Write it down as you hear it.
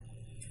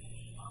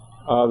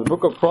the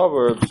book of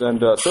Proverbs,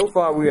 and so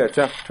far we are at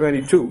chapter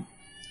 22.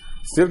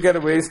 Still get a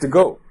ways to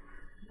go.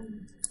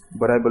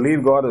 But I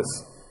believe God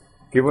has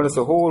given us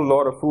a whole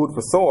lot of food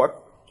for thought,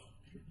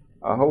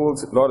 a whole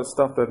lot of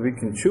stuff that we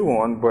can chew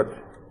on, but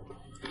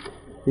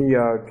He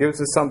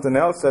gives us something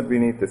else that we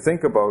need to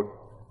think about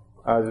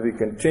as we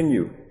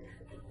continue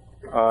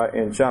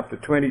in chapter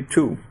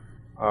 22.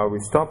 We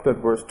stopped at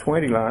verse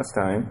 20 last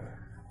time,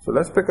 so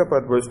let's pick up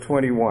at verse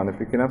 21. If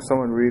we can have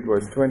someone read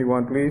verse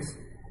 21, please.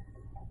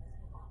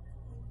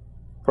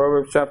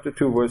 Proverbs chapter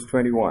 2, verse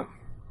 21.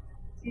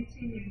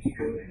 Teaching you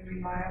true and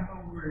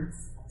reliable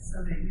words,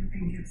 so that you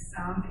can give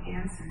sound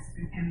answers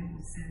to him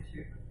who sent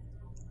you.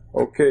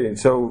 Okay, and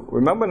so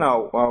remember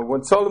now,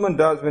 what Solomon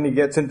does when he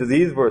gets into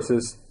these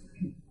verses,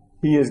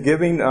 he is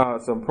giving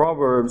some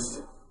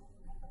proverbs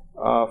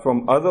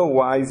from other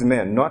wise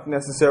men, not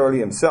necessarily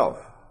himself.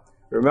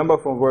 Remember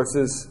from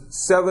verses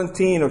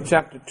 17 of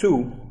chapter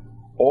 2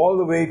 all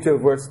the way to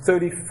verse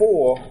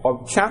 34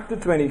 of chapter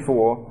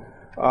 24,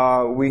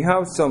 we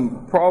have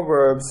some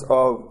proverbs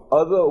of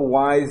other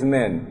wise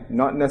men,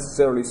 not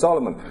necessarily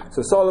Solomon.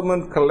 So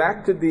Solomon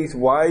collected these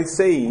wise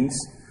sayings,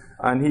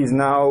 and he's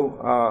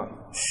now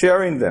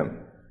sharing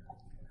them.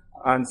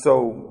 And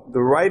so the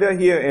writer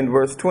here in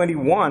verse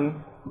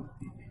 21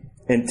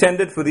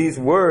 intended for these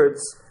words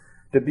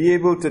to be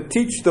able to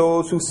teach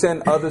those who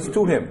sent others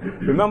to him.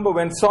 Remember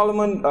when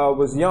Solomon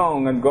was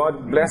young and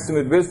God blessed him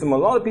with wisdom, a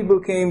lot of people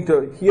came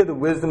to hear the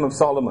wisdom of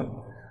Solomon.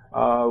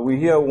 We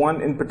hear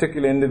one in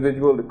particular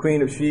individual, the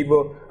Queen of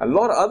Sheba. A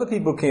lot of other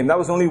people came. That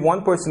was only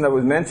one person that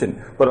was mentioned.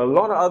 But a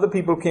lot of other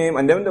people came,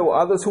 and then there were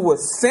others who were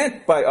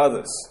sent by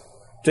others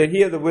to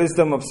hear the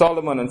wisdom of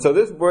Solomon. And so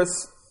this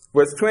verse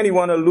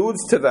 21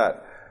 alludes to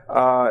that.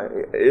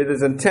 It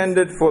is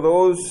intended for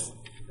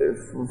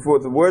for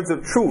the words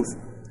of truth,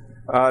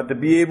 to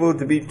be able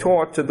to be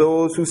taught to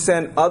those who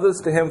send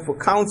others to him for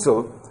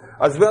counsel,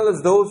 as well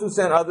as those who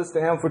send others to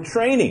him for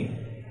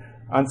training.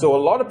 And so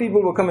a lot of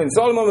people were coming.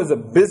 Solomon was a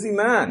busy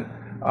man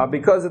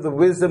because of the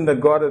wisdom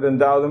that God had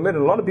endowed him with.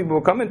 And a lot of people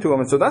were coming to him.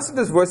 And so that's what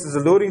this verse is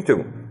alluding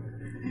to.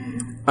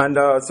 And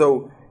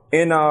so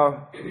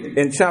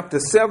in chapter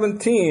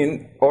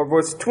 17 or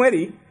verse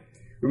 20,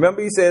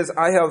 remember he says,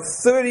 I have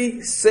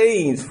 30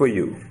 sayings for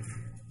you.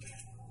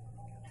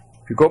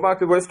 If you go back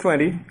to verse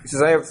 20, he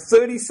says, I have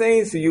 30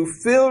 sayings for you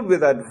filled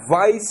with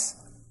advice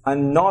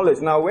and knowledge.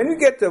 Now when you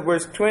get to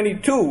verse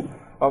 22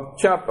 of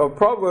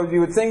Proverbs, you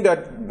would think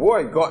that,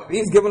 boy, God,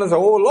 he's given us a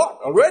whole lot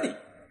already.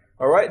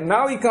 All right,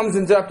 now he comes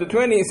in chapter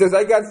 20 and says,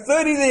 I got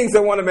 30 things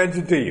I want to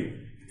mention to you.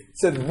 He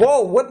says,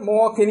 whoa, what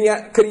more could he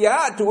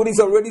add to what he's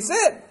already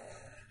said?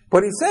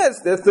 But he says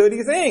there are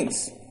 30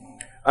 things.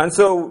 And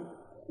so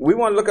we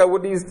want to look at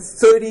what these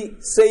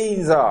 30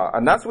 sayings are.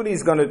 And that's what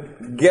he's going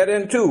to get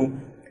into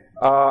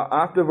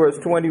after verse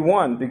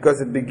 21,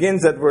 because it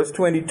begins at verse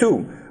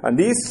 22. And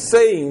these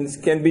sayings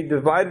can be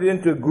divided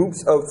into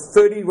groups of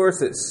 30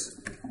 verses.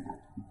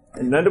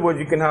 In other words,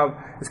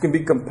 this can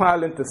be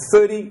compiled into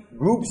 30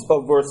 groups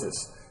of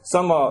verses.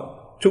 Some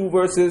are 2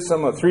 verses,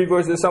 some are 3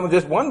 verses, some are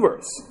just 1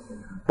 verse.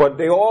 But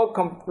they all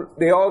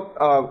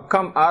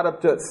come out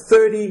up to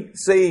 30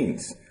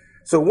 sayings.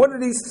 So what are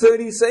these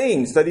 30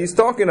 sayings that he's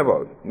talking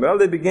about? Well,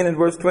 they begin in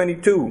verse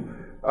 22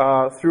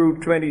 through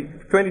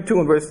 22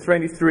 and verse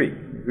 23.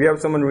 We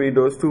have someone read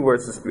those 2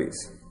 verses,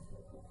 please.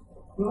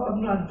 Rob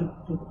not the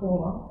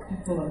poor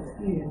people's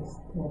ears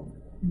for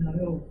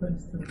narrow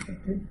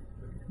perspective.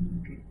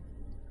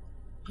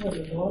 For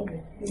the Lord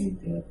will feed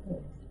their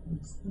thoughts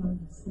and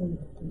stand still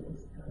to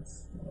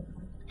us.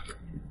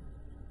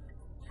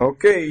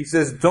 Okay, he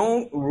says,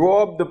 don't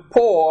rob the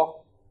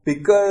poor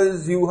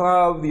because you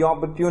have the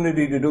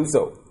opportunity to do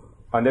so.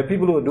 And there are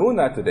people who are doing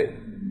that today.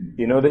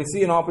 You know, they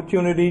see an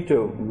opportunity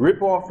to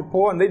rip off the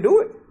poor and they do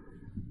it.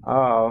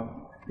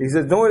 He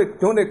says,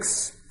 don't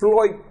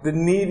exploit the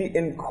needy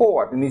in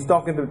court. And he's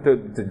talking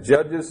to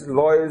judges,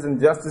 lawyers, and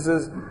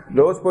justices,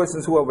 those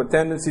persons who have a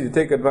tendency to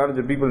take advantage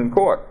of people in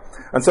court.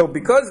 And so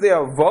because they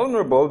are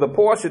vulnerable, the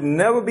poor should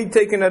never be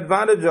taken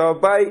advantage of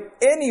by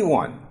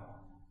anyone.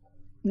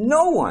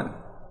 No one.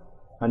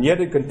 And yet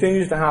it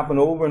continues to happen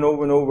over and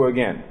over and over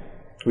again.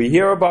 We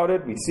hear about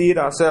it, we see it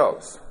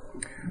ourselves.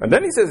 And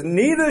then he says,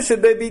 neither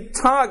should they be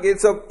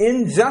targets of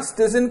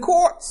injustice in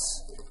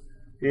courts.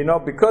 You know,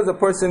 because a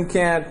person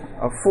can't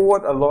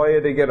afford a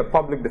lawyer, they get a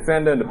public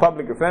defender, and the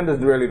public defenders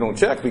really don't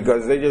check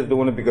because they're just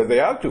doing it because they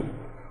have to.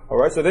 All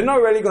right, so they're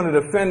not really going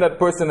to defend that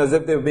person as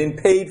if they've been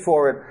paid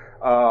for it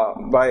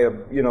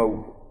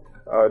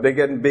they're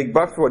getting big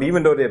bucks for it.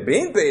 Even though they're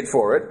being paid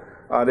for it,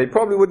 they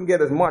probably wouldn't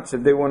get as much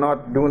if they were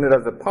not doing it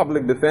as a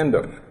public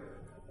defender.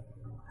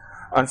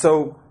 And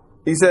so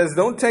he says,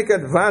 don't take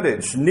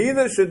advantage.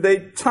 Neither should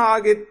they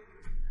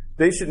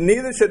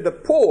neither should the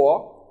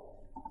poor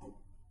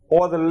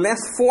or the less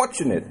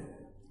fortunate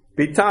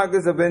be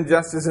targets of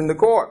injustice in the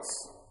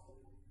courts.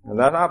 And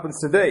that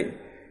happens today.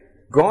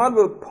 God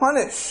will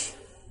punish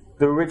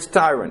the rich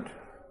tyrant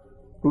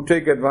who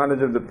take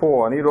advantage of the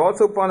poor. And he'll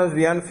also punish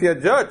the unfair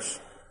judge.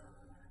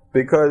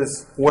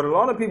 Because what a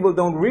lot of people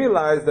don't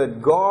realize,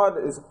 that God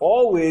is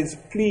always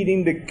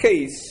pleading the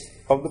case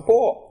of the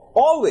poor.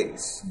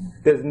 Always.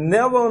 There's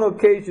never an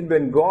occasion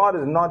when God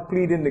is not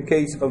pleading the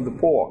case of the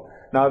poor.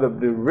 Now, the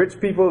rich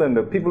people and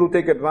the people who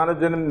take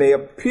advantage of them, they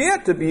appear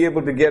to be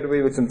able to get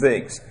away with some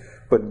things.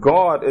 But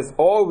God is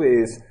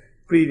always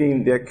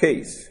pleading their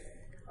case.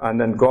 And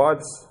then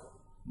God's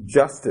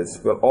justice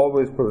will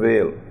always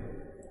prevail.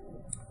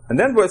 And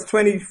then verse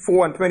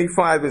 24 and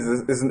 25 is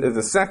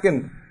the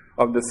second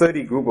of the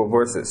 30 group of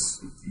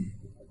verses.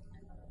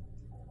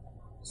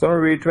 So I'm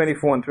going to read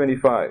 24 and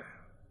 25.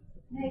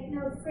 Make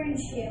no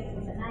friendship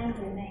with an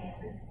angry man,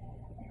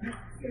 and with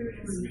a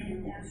furious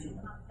man thou shalt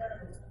not go,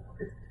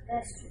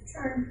 lest you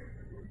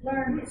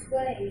learn his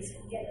ways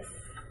and get a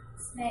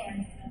snare.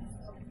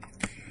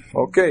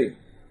 Okay,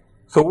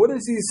 so what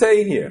does he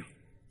say here?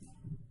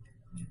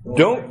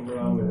 Don't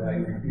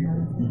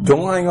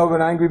hang out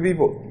with angry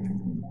people.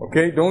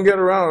 Okay, don't get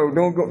around.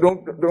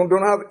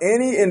 Don't have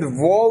any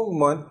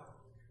involvement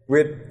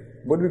with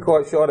what do we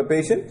call short of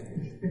patient?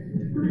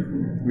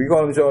 We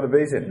call them short of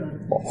patient.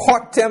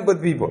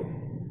 Hot-tempered people.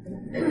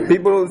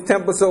 People whose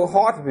temper so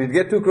hot, if you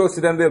get too close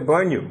to them, they'll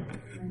burn you.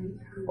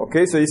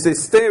 Okay, so he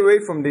says, stay away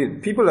from these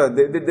people.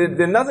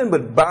 They're nothing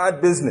but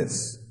bad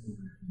business.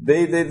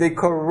 They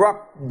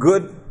corrupt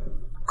good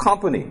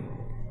company,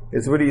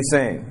 is what he's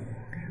saying.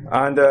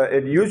 And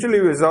it usually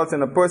results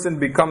in a person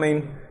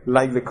becoming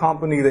like the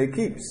company they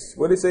keeps.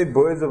 What do they say?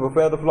 Birds of a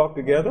feather flock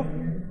together.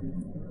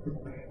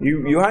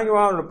 You hang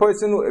around with a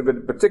person with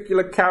a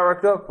particular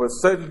character for a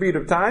certain period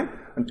of time,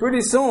 and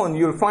pretty soon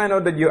you'll find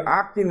out that you're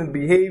acting and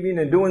behaving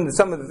and doing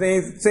some of the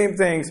same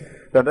things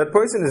that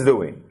person is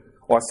doing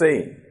or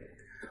saying.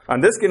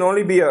 And this can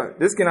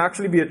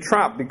actually be a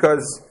trap,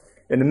 because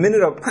in a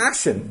minute of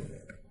passion,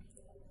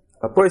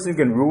 a person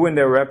can ruin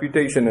their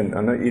reputation and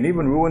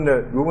even ruin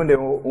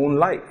their own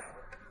life.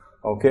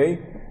 Okay?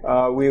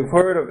 We've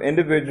heard of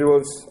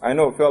individuals. I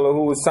know a fellow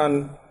whose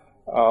son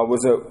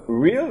was a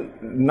real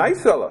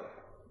nice fellow,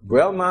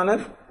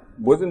 well-mannered,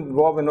 wasn't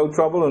involved in no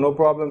trouble or no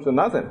problems or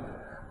nothing.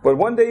 But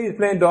one day he's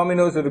playing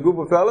dominoes with a group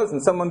of fellas,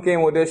 and someone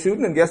came over there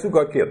shooting, and guess who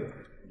got killed?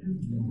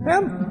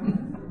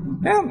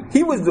 Him.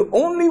 He was the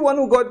only one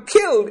who got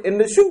killed in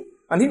the shoot.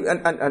 And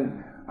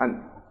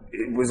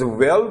it was a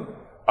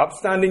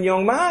upstanding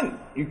young man.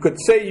 You could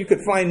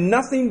find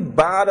nothing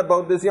bad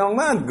about this young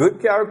man.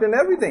 Good character and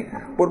everything.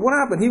 But what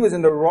happened? He was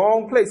in the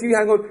wrong place. He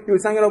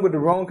was hanging out with the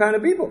wrong kind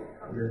of people.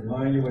 I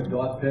remind you what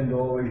Dot Pendo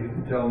always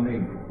used to tell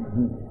me.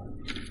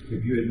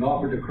 If you had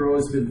not where the crow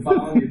has been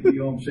found, you'd be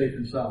home safe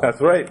and sound.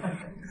 That's right.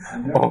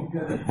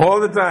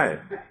 All the time.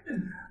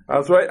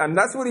 That's right. And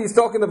that's what he's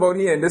talking about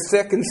here in this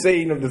second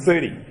saying of the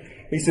 30.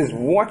 He says,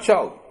 watch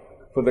out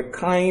for the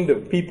kind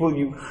of people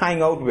you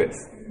hang out with.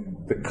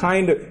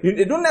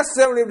 It don't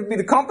necessarily have to be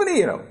the company,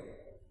 you know.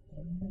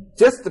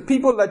 Just the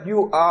people that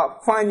you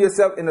find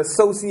yourself in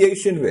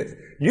association with.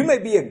 You may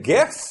be a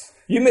guest.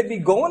 You may be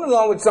going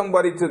along with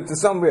somebody to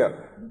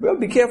somewhere. Well,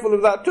 be careful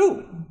of that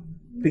too.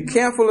 Be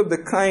careful of the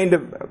kind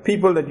of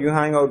people that you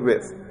hang out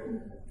with.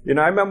 You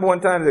know, I remember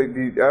one time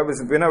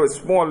when I was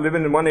small,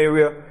 living in one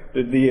area,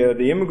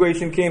 the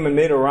immigration came and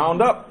made a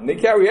roundup. And they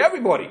carry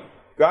everybody.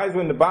 Guys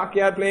were in the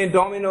backyard playing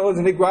dominoes,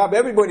 and they grabbed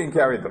everybody and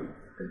carried them.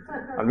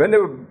 And when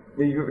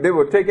they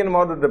were taking him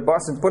out of the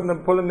bus and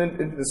pulling him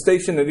into the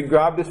station, and he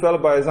grabbed this fellow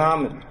by his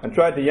arm and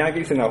tried to yank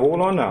him. He said, now hold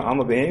on now, I'm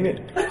a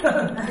Bahamian.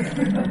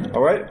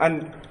 Alright?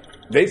 And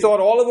they thought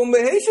all of them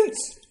were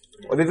Haitians.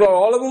 Or they thought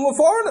all of them were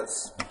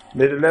foreigners.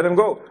 They didn't let him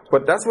go.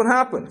 But that's what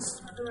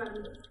happens.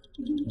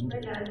 My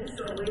dad used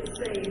to always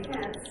say, you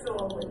can't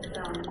soar with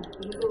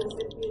eagles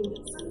if you,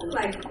 something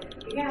like,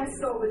 you can't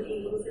soar with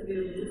eagles if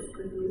you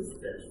produce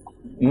this.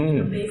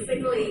 So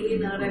basically, you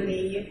know what I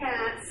mean, you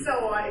can't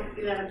soar if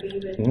you're going to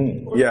be with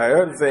people. Yeah, I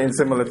heard him saying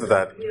similar to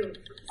that.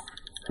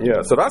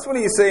 Yeah, so that's what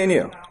he's saying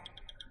here.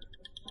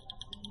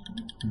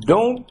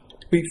 Don't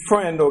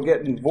befriend or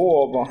get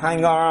involved or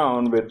hang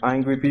around with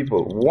angry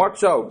people.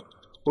 Watch out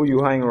who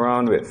you hang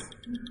around with.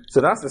 So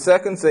that's the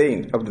second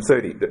saying of the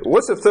 30.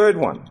 What's the third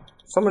one?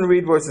 Someone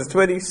read verses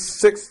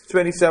 26,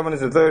 27 is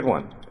the third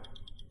one.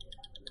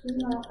 Do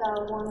not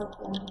thou one of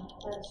them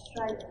that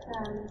strike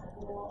hands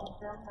or of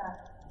them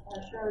that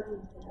are surely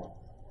dead.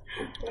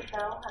 If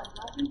thou hast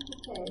nothing to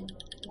pay,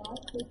 nor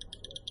to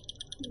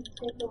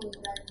take away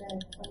thy bed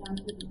from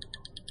unto thee.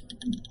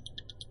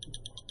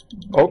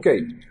 Okay,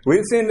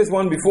 we've seen this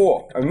one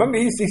before. Remember,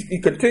 he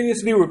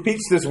continuously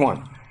repeats this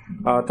one,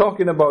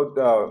 talking about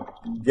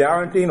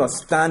guaranteeing or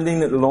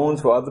standing loans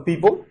for other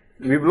people.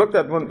 We've looked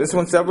at this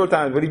one several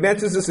times, but he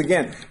mentions this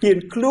again. He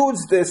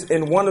includes this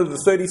in one of the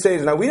 30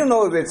 sayings. Now, we don't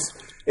know if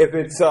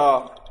it's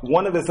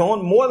one of his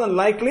own. More than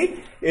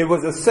likely, it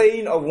was a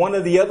saying of one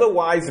of the other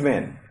wise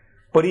men.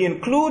 But he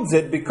includes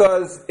it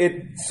because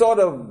it sort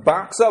of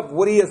backs up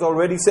what he has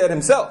already said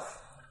himself,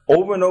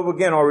 over and over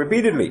again or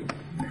repeatedly.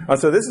 And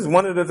so this is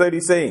one of the 30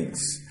 sayings.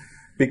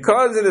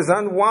 Because it is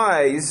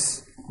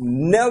unwise,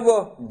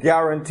 never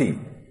guarantee.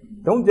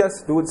 Don't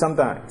just do it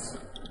sometimes.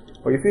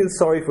 Or you feel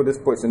sorry for this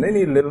person, they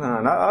need a little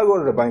hand. I'll go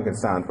to the bank and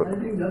stand for them.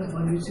 I think that's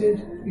what he said.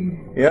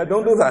 Yeah,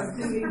 don't do that. I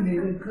think he made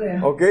it clear.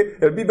 Okay?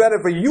 It'd be better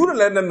for you to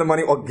lend them the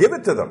money or give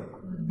it to them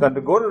than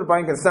to go to the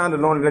bank and stand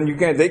alone, and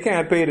then they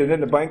can't pay it, and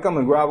then the bank come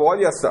and grab all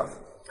your stuff.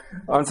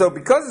 And so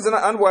because it's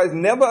unwise,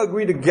 never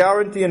agree to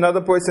guarantee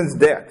another person's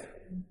debt.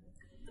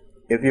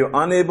 If you're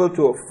unable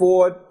to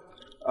afford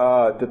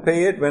to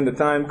pay it when the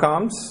time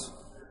comes,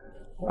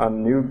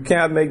 and you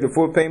can't make the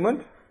full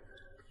payment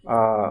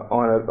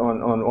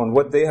on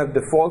what they have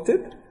defaulted,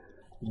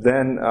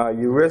 then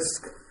you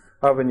risk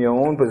having your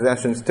own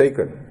possessions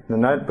taken.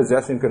 And that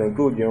possession could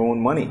include your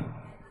own money.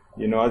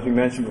 You know, as we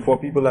mentioned before,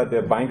 people have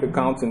their bank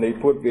accounts and they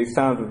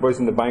stand with the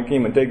person in the bank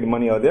came and take the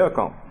money out of their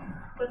account.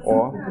 But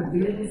sometimes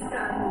when you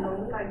stand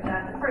alone like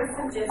that, the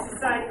person just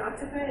decides not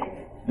to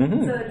pay. So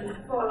you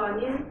fall on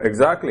you.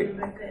 Exactly. They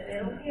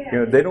don't care. You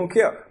know, they don't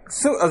care.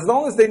 So as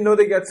long as they know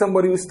they got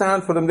somebody who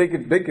stands for them, they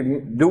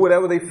can do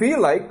whatever they feel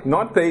like,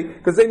 not pay,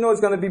 because they know it's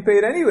going to be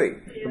paid anyway.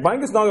 Yeah. The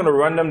bank is not going to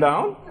run them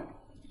down.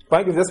 The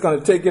bank is just going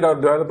to take it out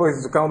of the other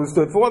person's account who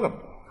stood for them,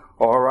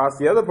 or harass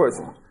the other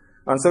person.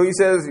 And so he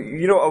says,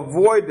 you know,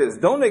 avoid this.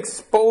 Don't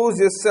expose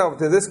yourself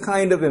to this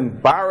kind of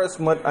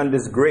embarrassment and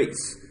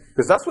disgrace,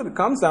 because that's what it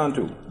comes down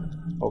to.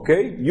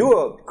 Okay?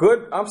 You're a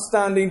good,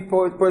 upstanding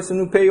person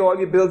who pay all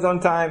your bills on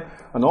time,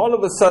 and all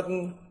of a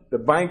sudden, the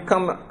bank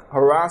come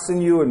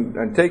harassing you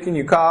and taking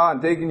your car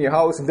and taking your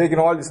house and taking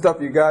all the stuff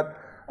you got,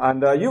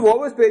 and you've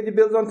always paid your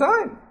bills on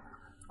time.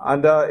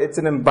 And it's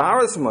an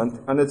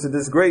embarrassment and it's a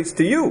disgrace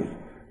to you.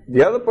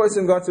 The other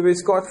person got to be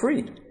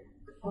scot-free.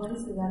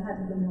 Obviously, that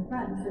had to be your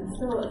friend.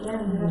 So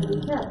again, you have to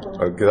be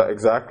careful.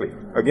 Exactly.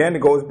 Again, it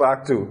goes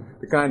back to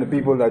the kind of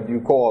people that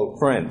you call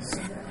friends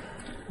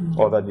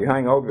or that you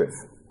hang out with.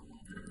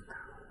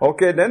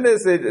 Okay, then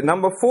there's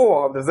number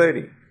 4 of the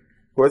 30,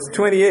 verse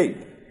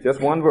 28. Just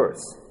one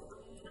verse.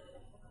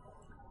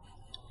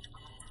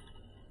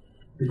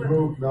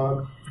 Remove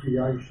not the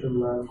ancient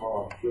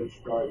landmark which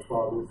thy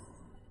fathers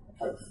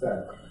have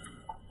set.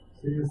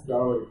 Seest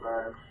thou a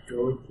man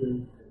diligent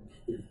in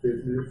his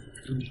business,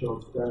 he shall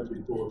stand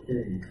before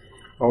kings.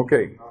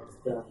 Okay. Not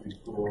stand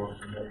before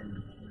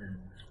men.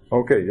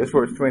 Okay, that's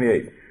verse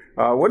 28.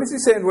 What does he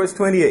say in verse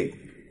 28?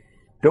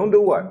 Don't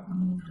do what?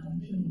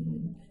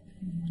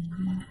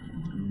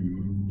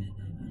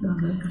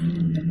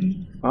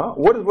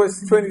 What is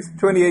verse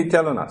 28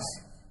 telling us?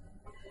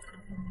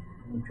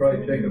 Try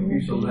to take a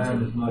piece of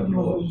land that's not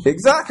yours.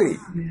 Exactly.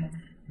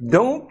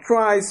 Don't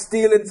try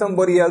stealing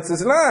somebody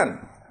else's land.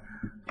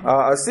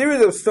 A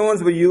series of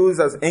stones were used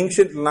as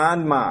ancient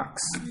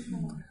landmarks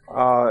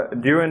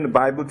during the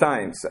Bible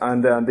times,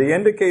 and they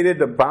indicated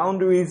the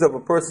boundaries of a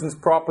person's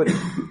property.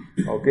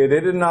 Okay, they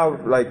didn't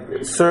have like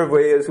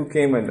surveyors who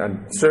came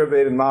and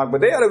surveyed and marked,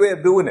 but they had a way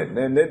of doing it.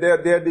 And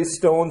they had these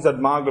stones that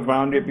marked the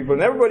boundary of people,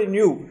 and everybody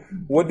knew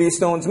what these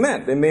stones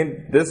meant. They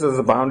meant this is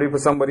a boundary for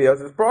somebody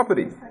else's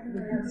property.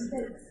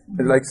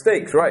 It's like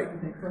stakes, right?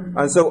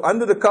 And so,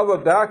 under the cover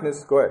of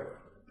darkness, go ahead.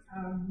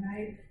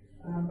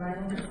 My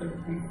Bible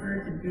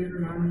refers to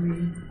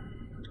Deuteronomy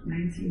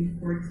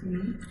 19:14,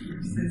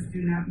 which says,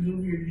 "Do not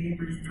move your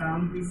neighbor's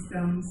boundary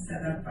stones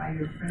set up by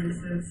your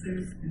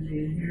predecessors in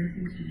the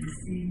inheritance you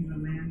received in the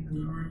land the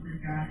Lord your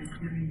God is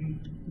giving you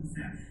to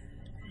possess."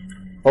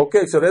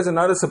 Okay, so there's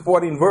another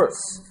supporting verse,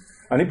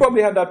 and he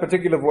probably had that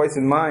particular voice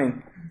in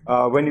mind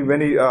when he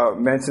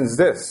mentions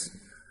this.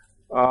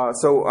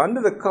 So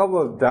under the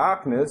cover of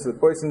darkness, the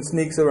person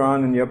sneaks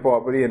around in your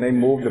property and they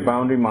move the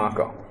boundary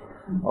marker.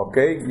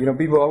 Okay, you know,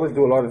 people always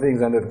do a lot of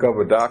things under the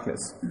cover of darkness.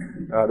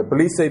 The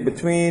police say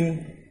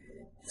between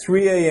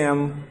 3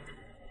 a.m.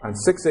 and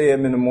 6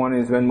 a.m. in the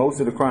morning is when most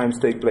of the crimes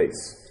take place.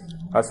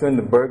 That's when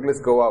the burglars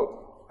go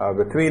out.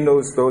 Between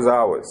those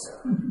hours.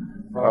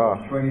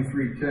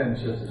 23:10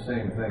 says the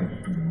same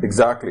thing.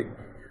 Exactly.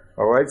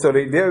 All right, so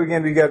there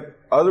again we get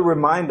other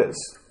reminders.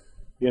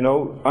 You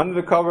know, under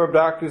the cover of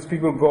darkness,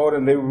 people go out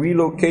and they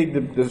relocate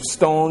the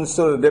stones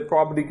so that their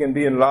property can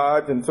be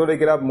enlarged and so they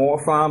can have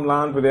more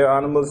farmland for their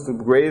animals to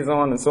graze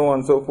on and so on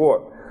and so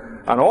forth.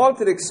 And all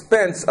to the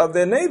expense of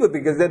their neighbor,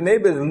 because their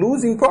neighbor is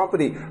losing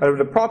property. And if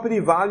the property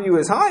value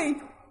is high,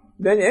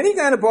 then any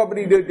kind of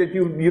property that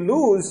you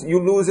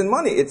lose in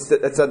money. It's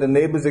at the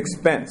neighbor's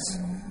expense.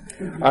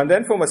 And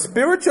then from a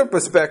spiritual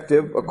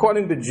perspective,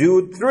 according to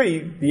Jude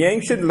 3, the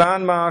ancient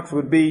landmarks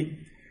would be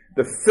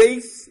the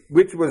faith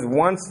which was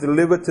once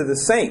delivered to the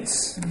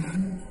saints.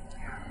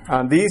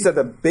 And these are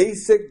the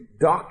basic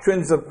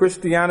doctrines of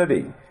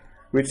Christianity,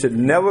 which should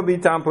never be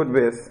tampered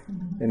with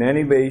in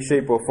any way,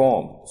 shape, or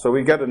form. So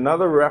we get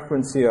another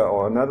reference here,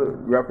 or another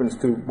reference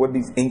to what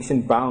these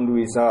ancient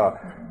boundaries are.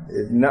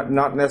 It's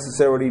not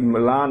necessarily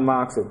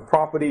landmarks of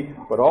property,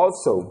 but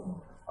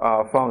also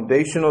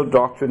foundational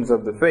doctrines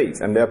of the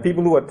faith. And there are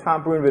people who are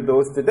tampering with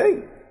those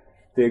today.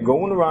 They're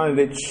going around and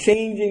they're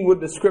changing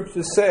what the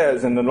scripture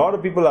says, and a lot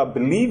of people are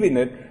believing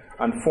it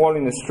and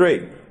falling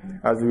astray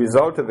as a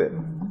result of it.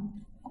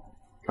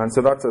 And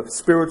so that's a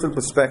spiritual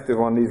perspective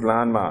on these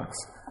landmarks.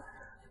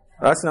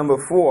 That's number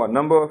 4.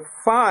 Number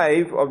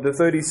 5 of the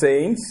 30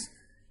 sayings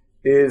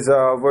is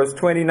verse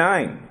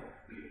 29.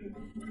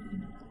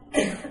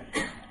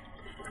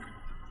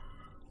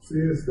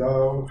 Seest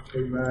thou a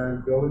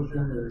man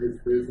diligent in his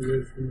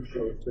business, he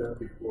shall stand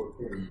before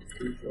kings,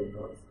 he shall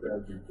not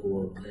stand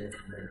before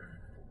man.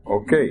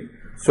 Okay,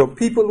 so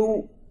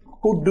people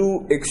who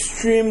do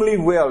extremely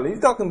well, he's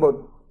talking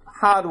about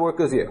hard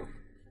workers here.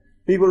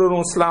 People who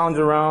don't lounge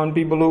around,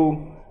 people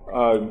who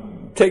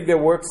take their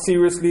work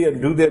seriously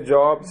and do their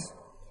jobs,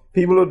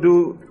 people who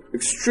do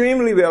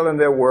extremely well in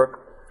their work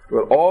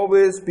will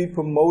always be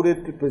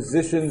promoted to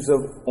positions of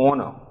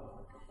honor.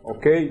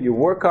 Okay, you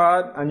work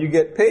hard and you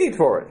get paid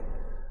for it.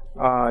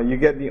 You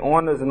get the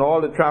honors and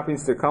all the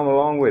trappings that come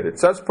along with it.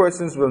 Such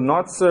persons will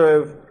not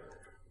serve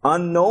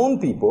unknown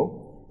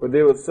people, but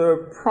they will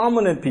serve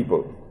prominent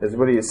people, is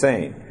what he is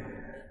saying.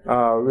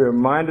 We're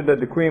reminded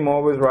that the cream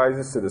always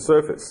rises to the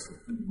surface.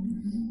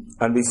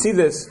 And we see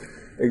this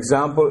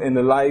example in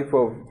the life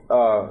of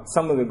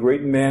some of the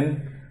great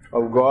men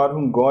of God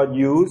whom God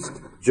used.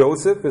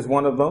 Joseph is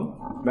one of them.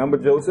 Remember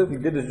Joseph? He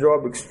did his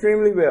job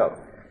extremely well.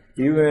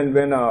 Even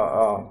when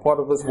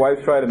Potiphar's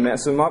wife tried to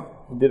mess him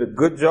up, he did a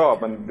good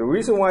job. And the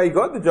reason why he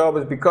got the job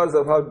is because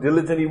of how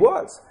diligent he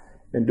was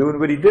in doing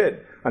what he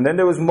did. And then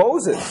there was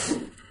Moses,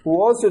 who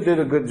also did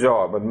a good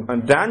job.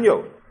 And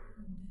Daniel,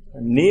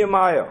 and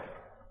Nehemiah.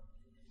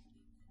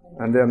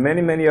 And there are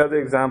many, many other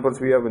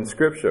examples we have in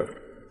Scripture.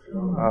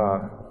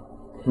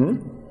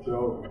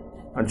 Job.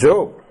 And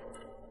Job.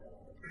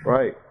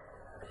 Right.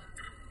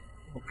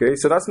 Okay,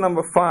 so that's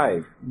number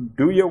 5.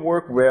 Do your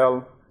work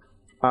well,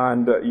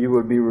 and you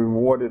will be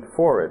rewarded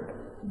for it.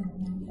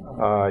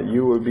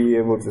 You will be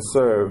able to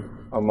serve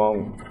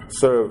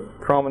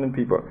prominent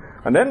people.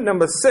 And then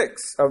number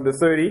 6 of the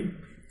 30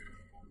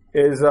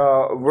 is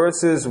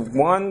verses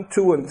 1,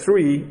 2, and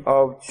 3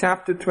 of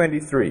chapter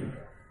 23.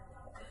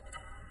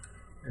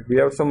 If we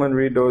have someone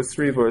read those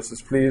 3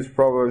 verses, please.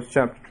 Proverbs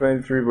chapter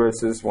 23,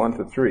 verses 1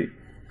 to 3.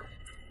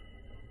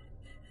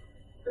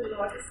 The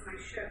Lord is my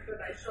shepherd,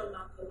 I shall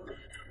not want.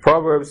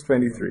 Proverbs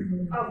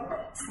 23. I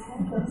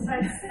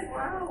said,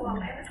 wow,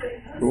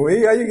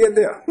 Wait, how you get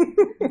there?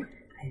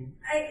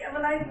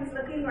 I was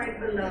looking right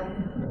below.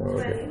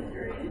 Okay.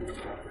 23.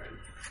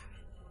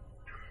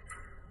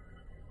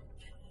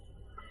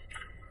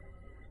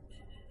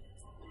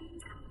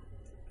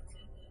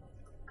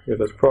 Yeah,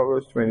 that's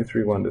Proverbs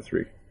 23, 1 to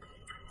 3.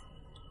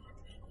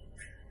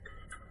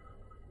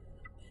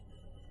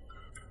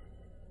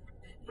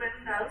 When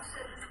thou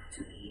sittest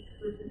to eat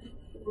with the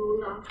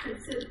rule of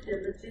consider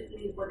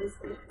diligently what is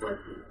before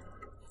thee,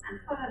 and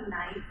put a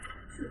knife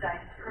to thy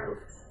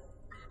throat.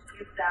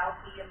 If thou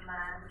be a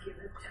man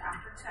given to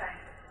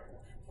appetite,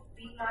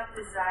 be not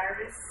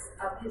desirous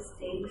of his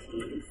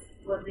dainties,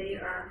 for they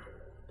are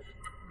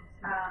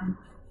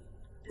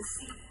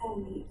deceitful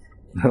meat.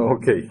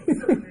 Okay.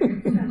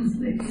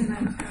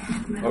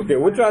 Okay,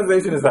 what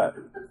translation is that?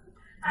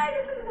 I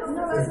don't know.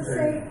 No, that's the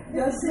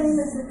same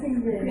as the King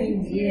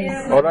James.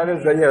 Yeah. Oh, that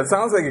is, yeah, it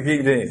sounds like a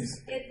King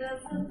James. It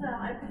doesn't,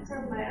 I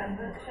prefer my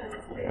other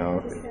translation. Oh,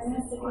 okay.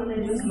 One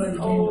is just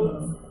old,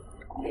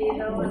 you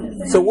know,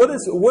 and So what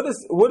is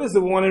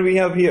the one that we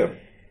have here?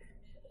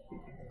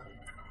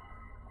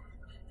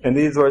 In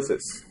these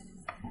verses.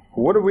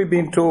 What are we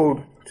being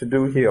told to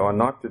do here or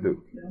not to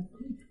do?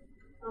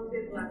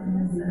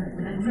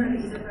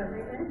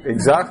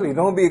 Exactly,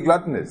 don't be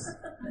gluttonous.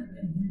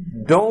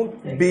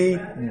 Don't be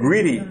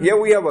greedy. Here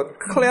we have a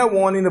clear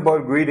warning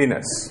about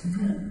greediness.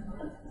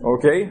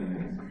 Okay?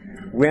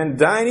 When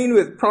dining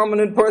with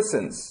prominent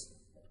persons,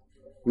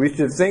 we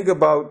should think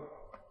about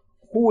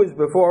who is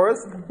before us.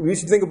 We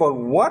should think about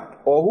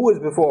what or who is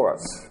before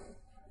us.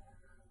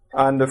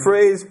 And the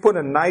phrase, put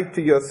a knife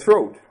to your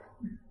throat,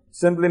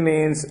 simply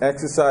means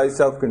exercise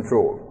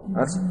self-control.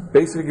 That's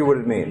basically what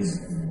it means.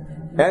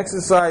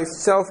 Exercise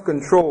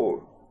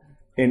self-control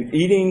in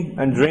eating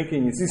and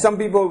drinking. You see, some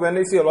people, when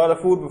they see a lot of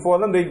food before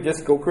them, they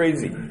just go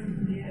crazy.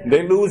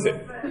 They lose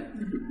it.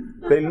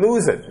 They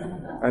lose it.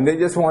 And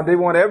they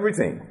want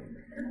everything.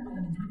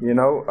 You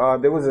know,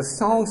 there was a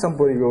song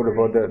somebody wrote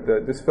about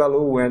this fellow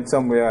who went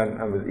somewhere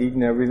and was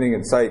eating everything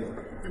in sight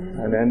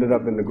and ended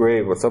up in the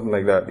grave or something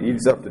like that. He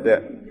eats up to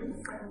death.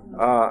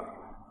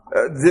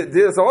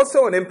 There's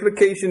also an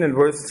implication in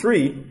verse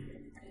 3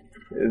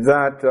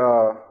 that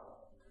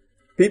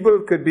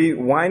people could be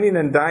whining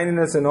and dining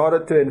us in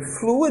order to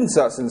influence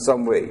us in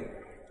some way.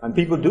 And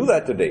people do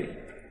that today.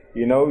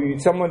 You know,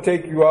 someone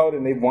take you out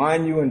and they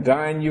wine you and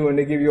dine you and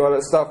they give you all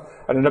that stuff.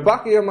 And in the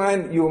back of your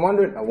mind, you're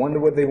wondering, I wonder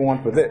what they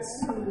want for this.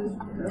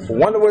 I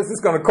wonder what's this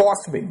going to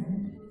cost me.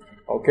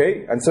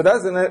 Okay? And so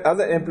that's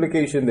another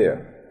implication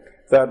there.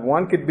 That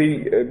one could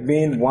be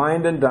being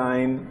wined and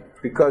dined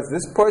because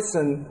this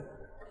person,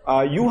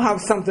 you have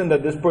something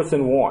that this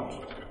person wants.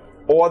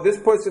 Or this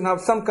person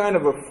have some kind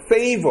of a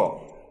favor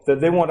that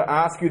they want to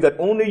ask you that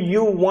only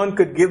you one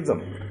could give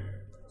them.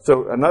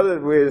 So another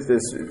way is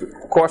this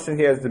caution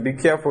here is to be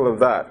careful of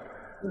that.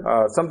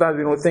 Sometimes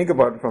we don't think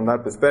about it from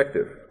that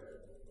perspective.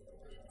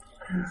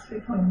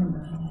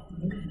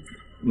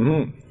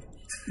 Mm-hmm.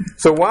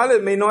 So while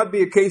it may not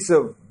be a case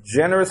of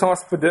generous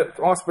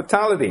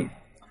hospitality,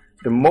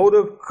 the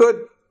motive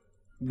could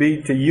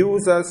be to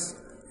use us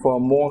for a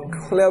more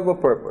clever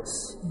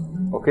purpose.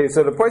 Okay,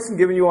 so the person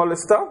giving you all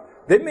this stuff,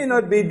 they may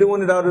not be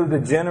doing it out of the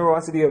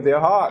generosity of their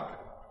heart.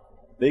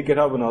 They could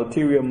have an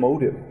ulterior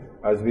motive,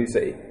 as we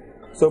say.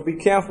 So be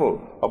careful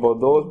about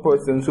those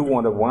persons who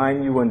want to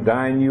wine you and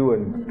dine you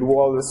and do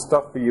all this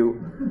stuff for you,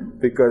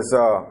 because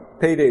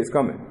payday is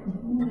coming.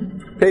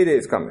 Payday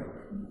is coming.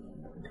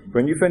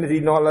 When you finish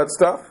eating all that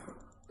stuff,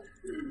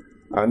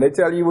 and they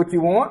tell you what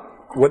you want,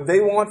 what they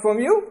want from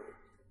you,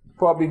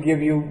 probably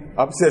give you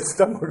upset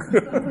stomach.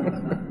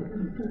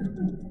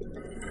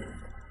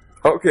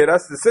 Okay,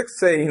 that's the 6th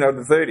saying of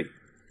the 30.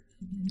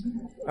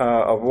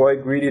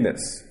 Avoid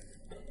greediness.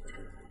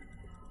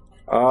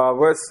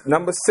 Verse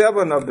number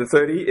 7 of the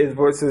 30 is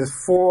verses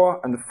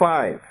 4 and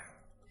 5.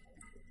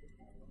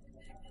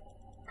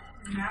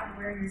 Do not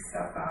wear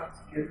yourself out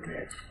to get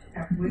rich.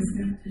 Have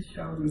wisdom to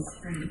show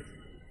restraint.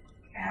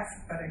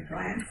 Cast but a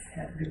glance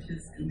at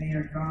riches and they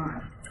are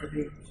gone, for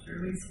they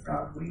surely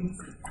sprout wings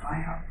and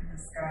fly out to the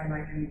sky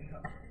like an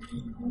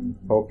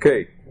eagle.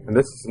 Okay, and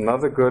this is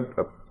another good,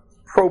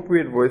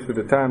 appropriate verse for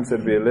the times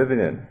that we are living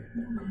in.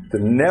 The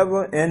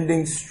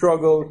never-ending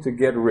struggle to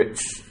get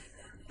rich.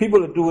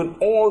 People are doing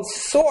all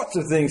sorts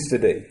of things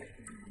today.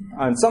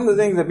 And some of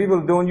the things that people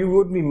are doing, you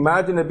wouldn't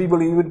imagine that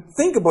people even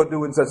think about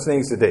doing such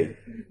things today,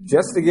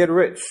 just to get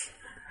rich.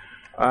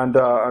 And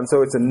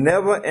so it's a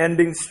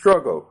never-ending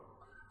struggle.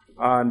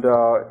 And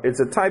it's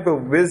a type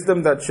of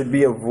wisdom that should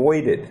be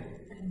avoided.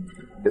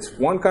 It's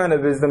one kind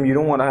of wisdom you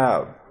don't want to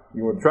have.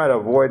 You will try to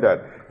avoid that.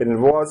 It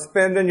involves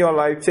spending your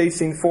life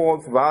chasing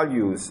false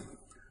values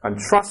and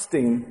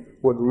trusting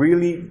what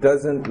really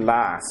doesn't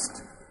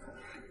last.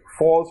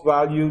 False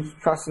values,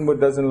 trusting what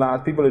doesn't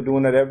last. People are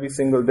doing that every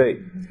single day.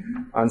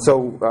 And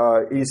so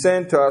he's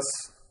saying to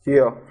us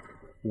here,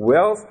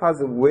 wealth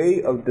has a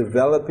way of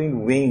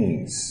developing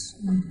wings.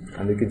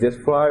 And they can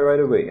just fly right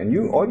away. And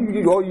you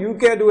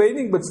can't do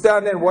anything but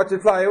stand there and watch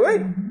it fly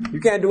away. You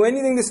can't do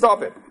anything to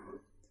stop it.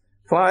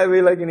 Fly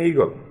away like an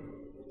eagle.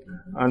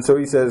 And so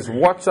he says,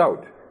 watch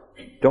out.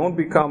 Don't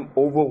become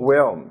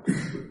overwhelmed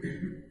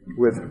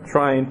with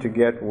trying to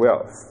get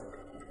wealth.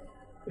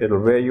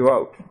 It'll wear you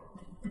out.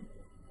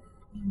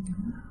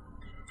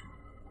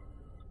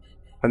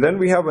 And then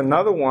we have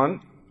another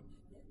one.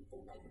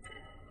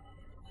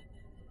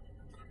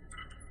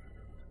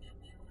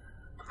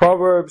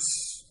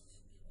 Proverbs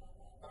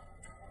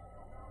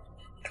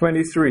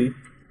 23,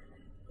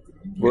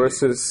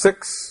 verses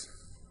 6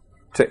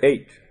 to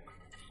 8.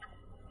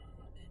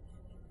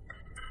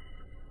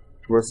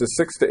 Verses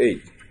 6 to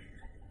 8.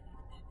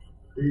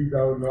 Eat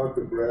thou not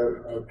the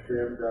bread of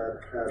him that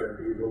had an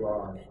evil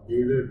eye,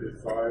 neither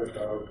desire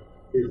thou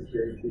his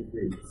dainty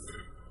meats.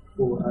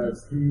 For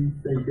as he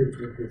thinketh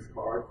in his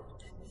heart,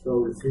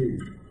 so is he.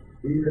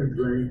 Eat and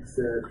drink,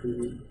 said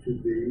he to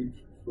thee,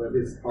 but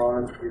his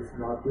heart is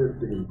not with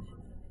thee.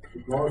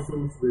 The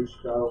morsels which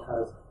thou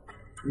hast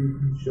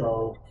eaten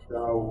shall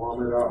thou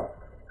vomit up,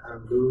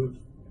 and lose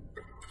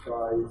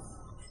thy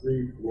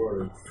sweet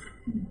words.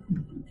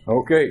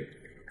 Okay.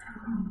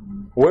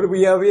 What do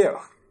we have here?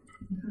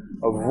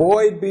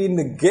 Avoid being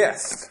the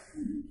guest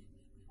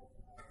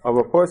of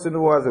a person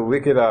who has a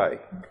wicked eye.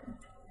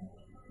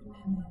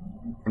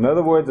 In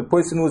other words, a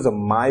person who is a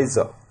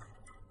miser.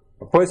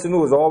 A person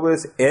who is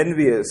always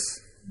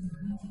envious.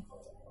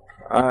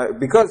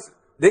 Because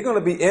they're going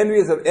to be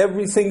envious of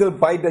every single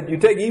bite that you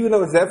take, even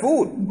though it's their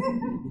food.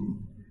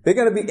 They're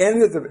going to be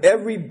envious of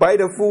every bite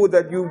of food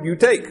that you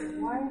take.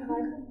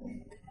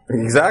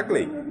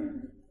 Exactly.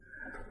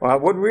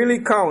 What really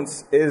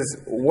counts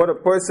is what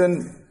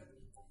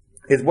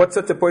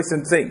such a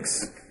person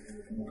thinks.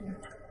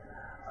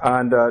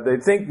 And they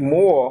think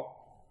more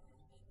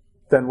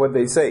than what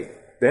they say.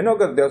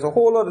 There's a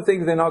whole lot of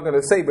things they're not going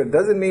to say, but it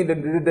doesn't mean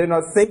that they're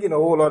not thinking a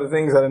whole lot of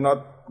things that are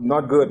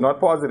not good, not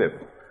positive.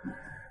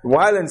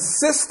 While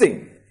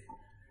insisting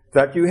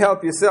that you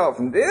help yourself.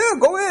 And, yeah,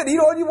 go ahead, eat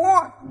all you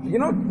want.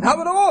 Have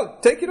it all.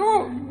 Take it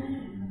all.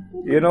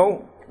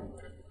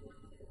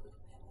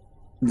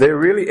 They're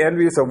really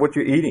envious of what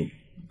you're eating.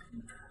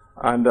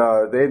 And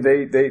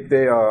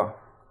they are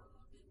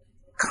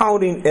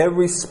counting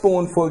every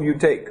spoonful you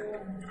take.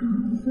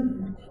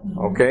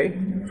 Okay?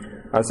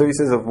 And so he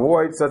says,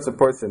 avoid such a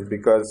person,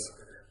 because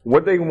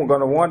what they're going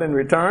to want in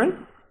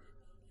return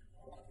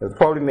will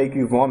probably make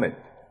you vomit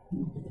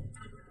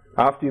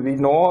after you've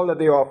eaten all that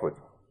they offered.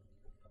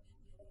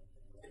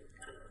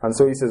 And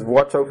so he says,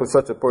 watch out for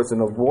such a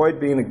person. Avoid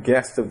being a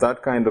guest of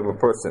that kind of a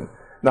person.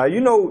 Now,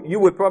 you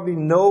would probably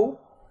know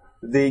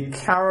the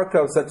character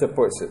of such a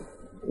person,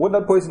 what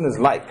that person is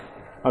like.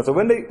 And so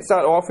when they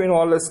start offering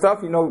all this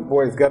stuff,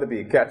 boy, there's got to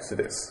be a catch to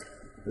this.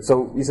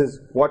 So he says,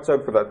 watch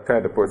out for that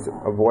kind of person.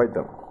 Avoid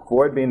them.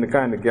 Avoid being the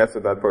kind of guest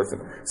of that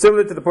person.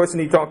 Similar to the person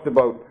he talked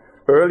about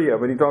earlier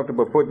when he talked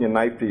about putting your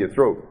knife to your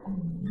throat.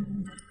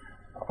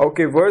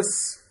 Okay,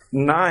 verse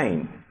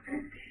 9.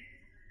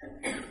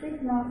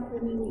 Speak not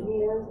in the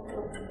ears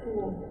of the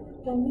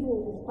fool, for he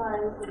will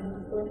despise the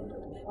fruit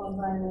of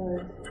thy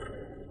words.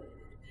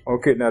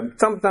 Okay, now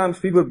sometimes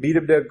people beat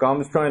up their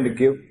gums trying to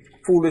give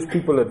foolish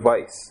people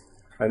advice.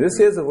 And this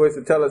here's a verse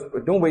to tell us,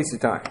 don't waste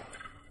your time.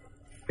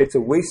 It's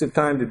a waste of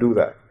time to do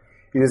that.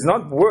 It is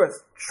not worth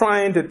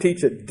trying to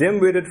teach a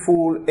dim-witted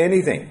fool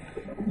anything.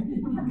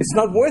 It's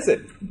not worth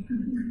it,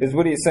 is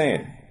what he's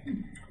saying.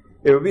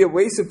 It will be a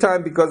waste of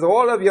time because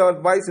all of your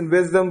advice and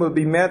wisdom will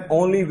be met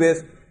only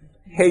with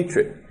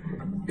hatred.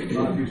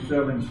 Matthew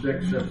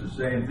 7:6 says the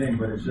same thing,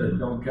 but it says,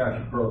 don't catch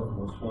a pearl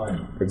from a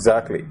swine.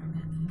 Exactly.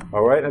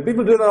 All right? And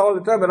people do that all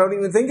the time without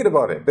even thinking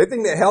about it. They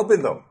think they're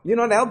helping them. You're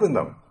not helping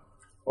them.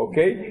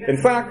 Okay? In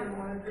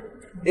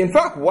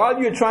fact, while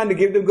you're trying to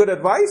give them good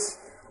advice,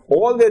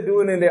 all they're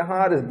doing in their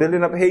heart is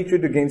building up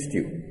hatred against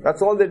you.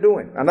 That's all they're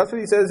doing. And that's what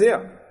he says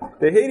here.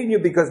 They're hating you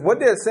because what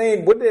they're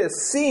saying, what they're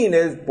seeing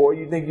is, boy,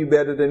 you think you're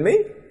better than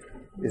me?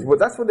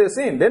 That's what they're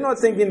saying. They're not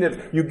thinking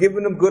that you're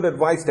giving them good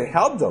advice to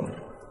help them.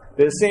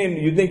 They're saying,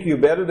 you think you're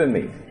better than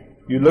me.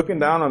 You're looking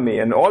down on me.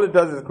 And all it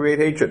does is create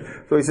hatred.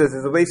 So he says,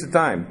 it's a waste of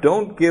time.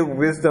 Don't give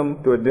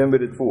wisdom to a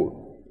dim-witted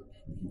fool.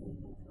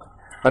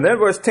 And then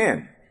verse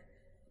 10.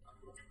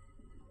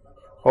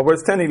 Or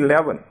verse 10,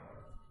 11.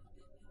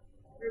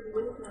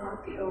 Remove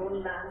not the old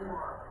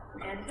landmark,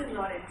 enter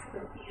not into the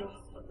fields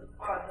of the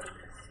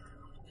fatherless,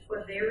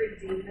 for their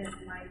Redeemer is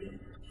mighty.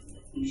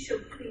 He shall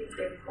plead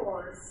their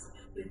cause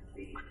with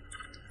thee.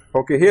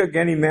 Okay, here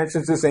again he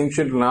mentions this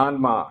ancient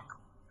landmark.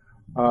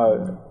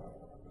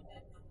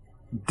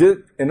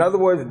 In other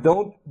words,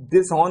 don't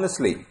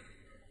dishonestly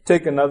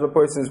take another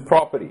person's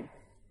property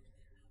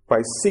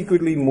by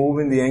secretly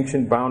moving the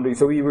ancient boundary.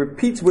 So he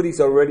repeats what he's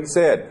already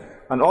said.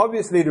 And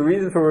obviously the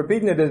reason for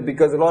repeating it is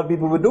because a lot of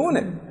people were doing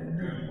it.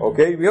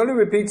 Okay, we only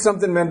repeat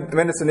something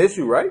when it's an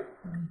issue, right?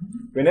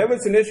 Whenever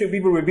it's an issue,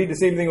 people repeat the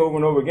same thing over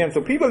and over again.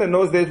 So people in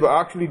those days were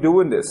actually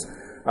doing this.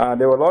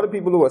 There were a lot of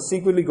people who were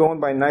secretly going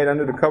by night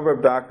under the cover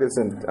of darkness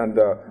and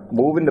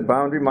moving the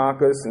boundary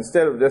markers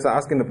instead of just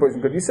asking the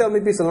person, could you sell me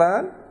a piece of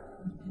land?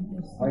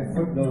 My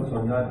footnotes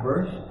on that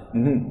verse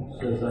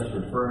says that's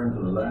referring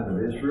to the land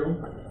of Israel,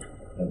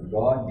 that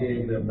God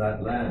gave them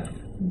that land,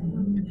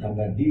 and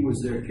that He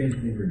was their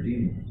kinsman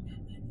redeemer,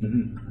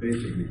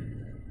 basically.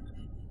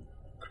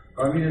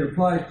 I mean, it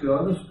applies to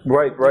others.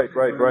 Right,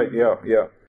 yeah.